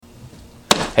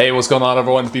Hey, what's going on,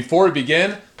 everyone? Before we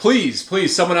begin, please,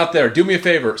 someone out there, do me a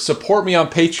favor. Support me on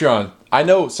Patreon. I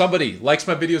know somebody likes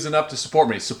my videos enough to support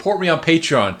me. Support me on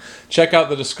Patreon. Check out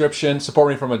the description.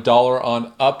 Support me from $1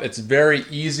 on up. It's very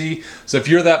easy. So if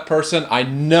you're that person, I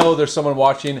know there's someone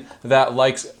watching that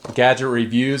likes gadget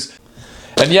reviews.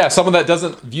 And yeah, someone that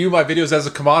doesn't view my videos as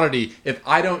a commodity. If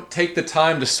I don't take the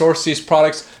time to source these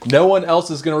products, no one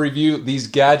else is going to review these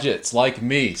gadgets like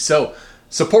me. So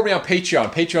support me on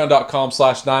Patreon,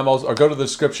 patreon.com/Nymals, or go to the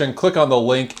description, click on the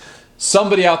link.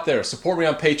 Somebody out there, support me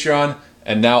on Patreon.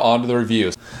 And now on to the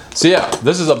reviews. So yeah,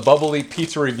 this is a bubbly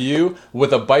pizza review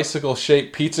with a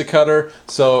bicycle-shaped pizza cutter.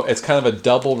 So it's kind of a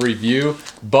double review.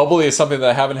 Bubbly is something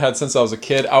that I haven't had since I was a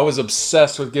kid. I was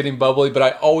obsessed with getting bubbly, but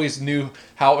I always knew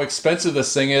how expensive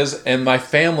this thing is, and my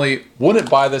family wouldn't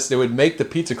buy this. They would make the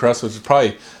pizza crust, which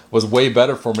probably was way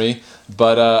better for me.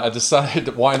 But I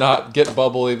decided, why not get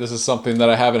bubbly? This is something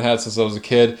that I haven't had since I was a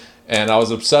kid. And I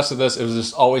was obsessed with this. It was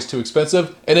just always too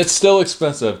expensive, and it's still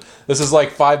expensive. This is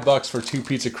like $5 for 2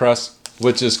 pizza crusts,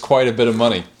 which is quite a bit of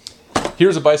money.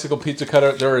 Here's a bicycle pizza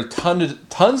cutter. There are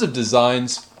tons of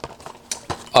designs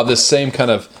of this same kind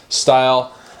of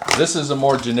style. This is a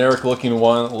more generic looking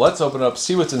one. Let's open it up,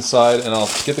 see what's inside, and I'll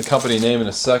get the company name in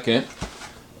a second.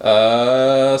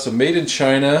 So made in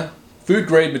China. Food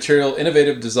grade material,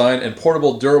 innovative design, and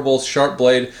portable, durable, sharp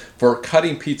blade for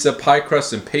cutting pizza, pie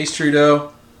crust, and pastry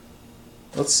dough.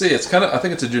 Let's see, it's kind of, I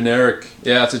think it's a generic,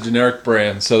 yeah, it's a generic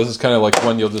brand. So this is kind of like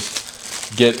one you'll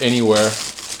just get anywhere.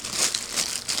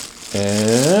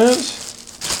 And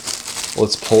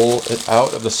let's pull it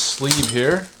out of the sleeve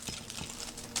here.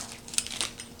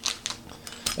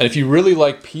 And if you really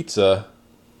like pizza,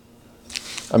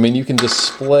 I mean, you can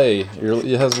display,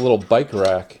 it has a little bike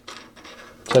rack.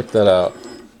 Check that out.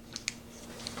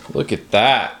 Look at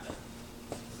that.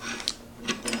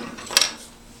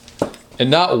 And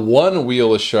not one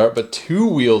wheel is sharp, but 2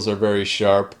 wheels are very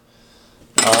sharp.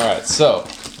 Alright, so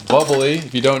bubbly,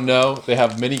 if you don't know, they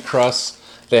have mini crusts,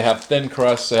 they have thin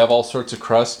crusts, they have all sorts of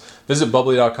crusts. Visit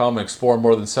bubbly.com and explore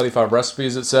more than 75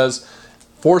 recipes, it says.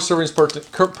 4 servings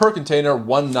per container,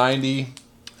 190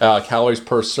 calories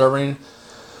per serving.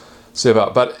 So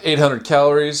about 800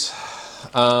 calories.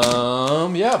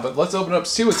 Yeah, but let's open up,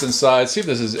 see what's inside, see if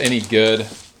this is any good.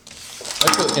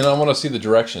 Actually, I want to see the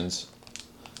directions.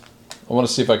 I want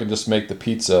to see if I can just make the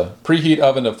pizza. Preheat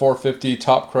oven at 450,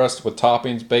 top crust with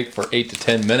toppings, bake for 8 to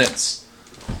 10 minutes.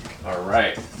 All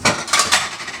right.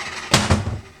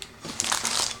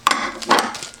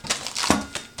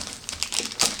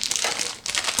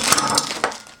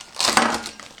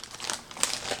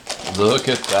 Look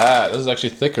at that. This is actually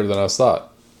thicker than I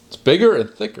thought. It's bigger and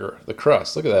thicker, the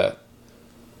crust. Look at that.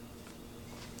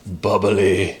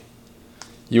 Bubbly.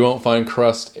 You won't find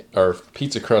crust or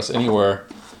pizza crust anywhere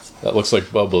that looks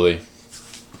like bubbly.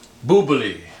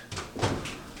 Boobly.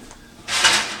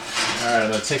 Alright,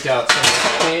 I'm going to take out some of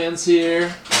the pans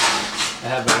here. I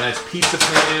have a nice pizza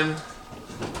pan.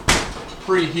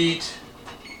 Preheat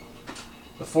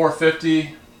the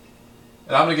 450.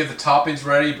 And I'm going to get the toppings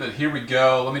ready, but here we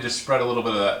go. Let me just spread a little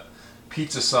bit of that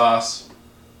pizza sauce.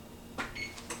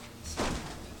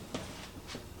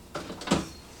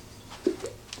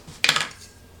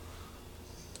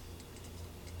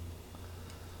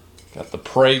 Got the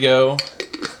Prego.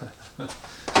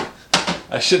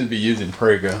 I shouldn't be using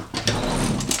Prego,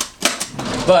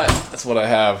 but that's what I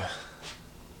have.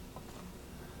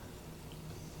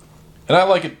 And I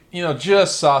like it,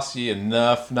 just saucy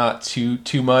enough, not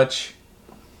too much.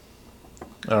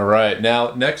 All right,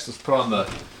 now next let's put on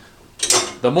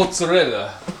the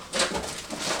mozzarella.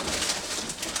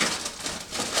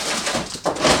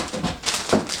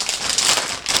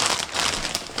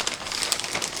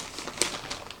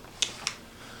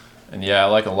 And yeah, I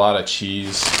like a lot of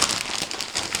cheese.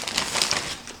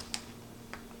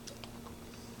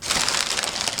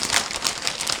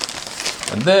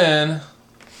 And then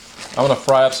I want to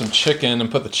fry up some chicken and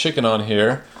put the chicken on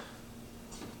here.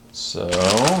 So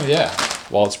yeah,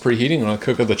 while it's preheating, I'm going to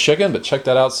cook up the chicken, but check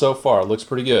that out so far. It looks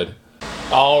pretty good.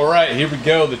 All right, here we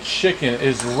go. The chicken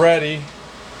is ready.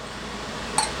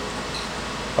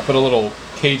 I put a little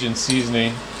Cajun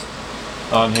seasoning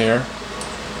on here.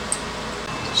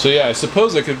 So yeah, I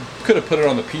suppose I could have put it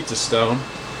on the pizza stone.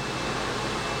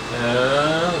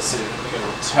 Let's see, let me get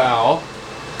a towel.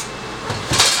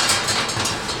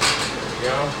 There we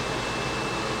go.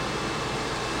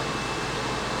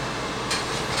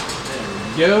 There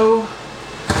we go.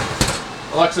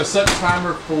 Alexa, set the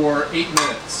timer for 8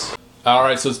 minutes.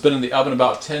 Alright, so it's been in the oven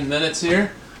about 10 minutes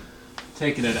here.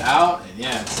 Taking it out, and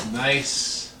yeah, it's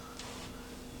nice.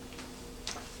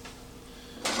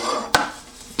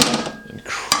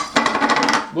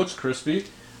 Looks crispy.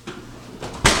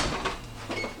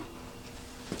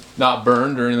 Not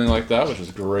burned or anything like that, which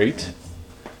is great.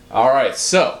 All right,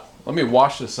 so let me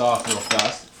wash this off real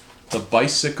fast. The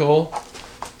Bicycle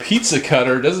pizza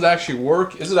cutter, does it actually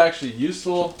work? Is it actually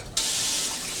useful?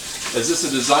 Is this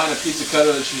a design of pizza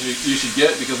cutter that you should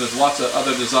get? Because there's lots of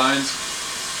other designs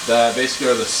that basically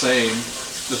are the same.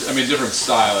 I mean, different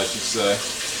style, I should say.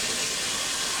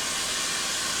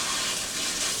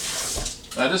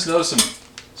 I just noticed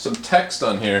some text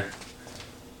on here.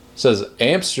 It says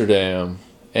Amsterdam.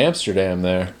 Amsterdam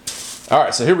there. All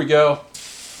right, so here we go.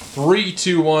 3,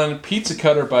 2, 1, pizza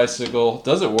cutter bicycle.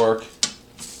 Does it work?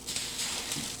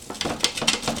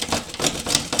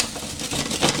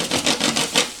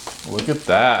 Look at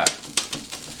that.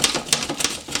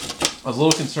 I was a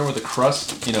little concerned with the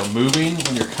crust, you know, moving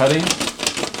when you're cutting.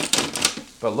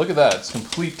 But look at that, it's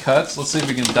complete cuts. Let's see if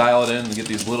we can dial it in and get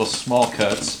these little small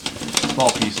cuts, small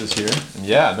pieces here. And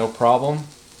yeah, no problem.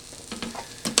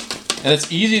 And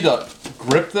it's easy to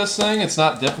grip this thing. It's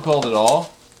not difficult at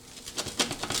all.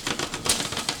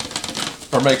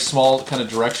 Or make small kind of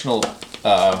directional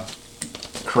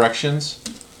corrections.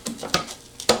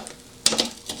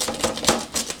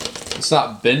 It's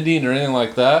not bending or anything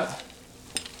like that.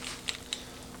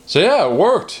 So yeah, it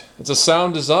worked. It's a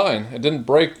sound design. It didn't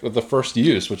break with the first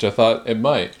use, which I thought it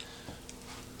might.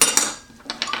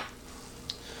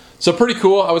 So pretty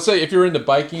cool. I would say if you're into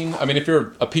biking, I mean, if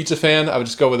you're a pizza fan, I would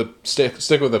just go with a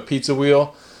stick with a pizza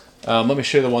wheel. Let me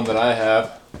show you the one that I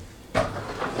have.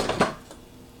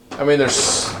 I mean,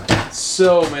 there's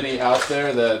so many out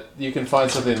there that you can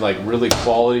find something like really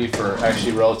quality for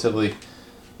actually relatively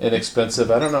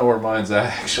inexpensive. I don't know where mine's at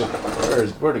actually.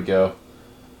 Where'd it go?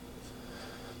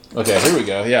 Okay, here we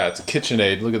go. Yeah, it's a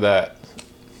KitchenAid. Look at that.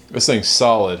 This thing's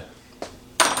solid.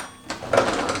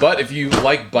 But if you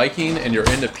like biking and you're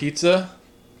into pizza,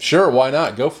 sure, why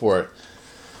not? Go for it.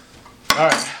 All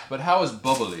right, but how is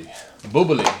bubbly?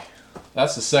 Bubbly.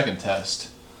 That's the second test.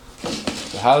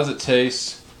 So how does it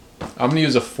taste? I'm gonna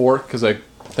use a fork because I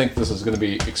think this is gonna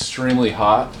be extremely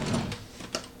hot.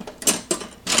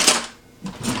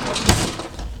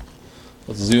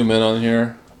 Let's zoom in on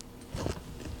here.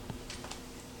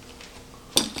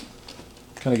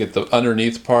 Kind of get the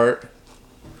underneath part.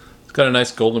 It's got a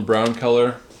nice golden brown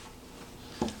color.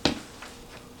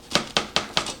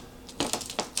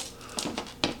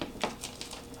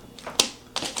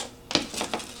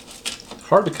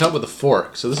 Hard to cut with a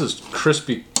fork, so this is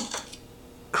crispy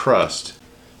crust.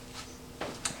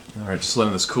 All right, just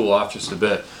letting this cool off just a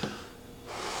bit.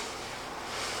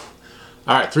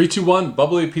 All right, 3, 2, 1,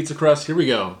 bubbly pizza crust. Here we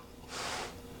go.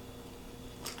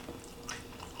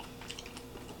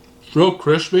 Real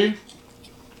crispy.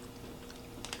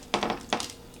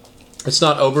 It's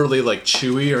not overly like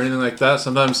chewy or anything like that.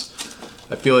 Sometimes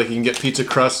I feel like you can get pizza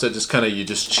crust that just kind of, you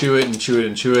just chew it and chew it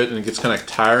and chew it and it gets kind of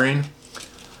tiring.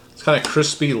 It's kind of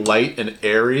crispy, light, and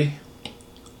airy.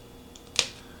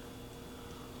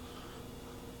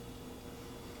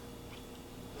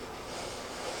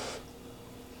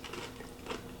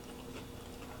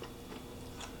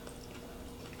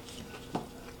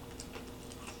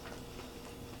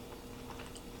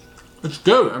 It's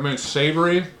good. I mean, it's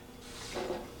savory.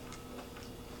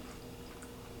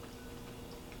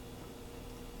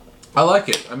 I like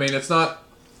it. I mean, it's not,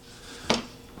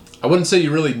 I wouldn't say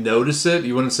you really notice it.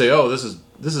 You wouldn't say, oh, this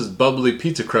is bubbly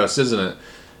pizza crust, isn't it?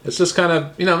 It's just kind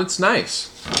of, you know, it's nice.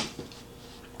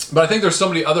 But I think there's so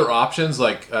many other options,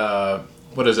 like,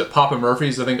 what is it? Papa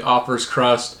Murphy's, I think, offers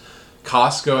crust.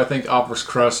 Costco, I think, offers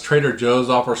crust. Trader Joe's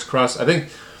offers crust. I think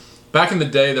back in the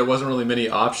day, there wasn't really many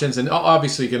options, and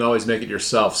obviously you can always make it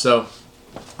yourself. So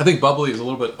I think bubbly is a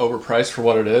little bit overpriced for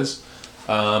what it is.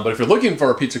 But if you're looking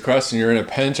for a pizza crust and you're in a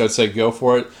pinch, I'd say go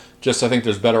for it. Just I think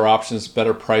there's better options,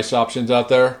 better price options out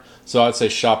there. So I'd say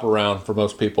shop around for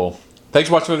most people. Thanks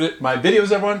for watching my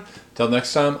videos, everyone. Till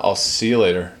next time, I'll see you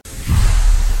later.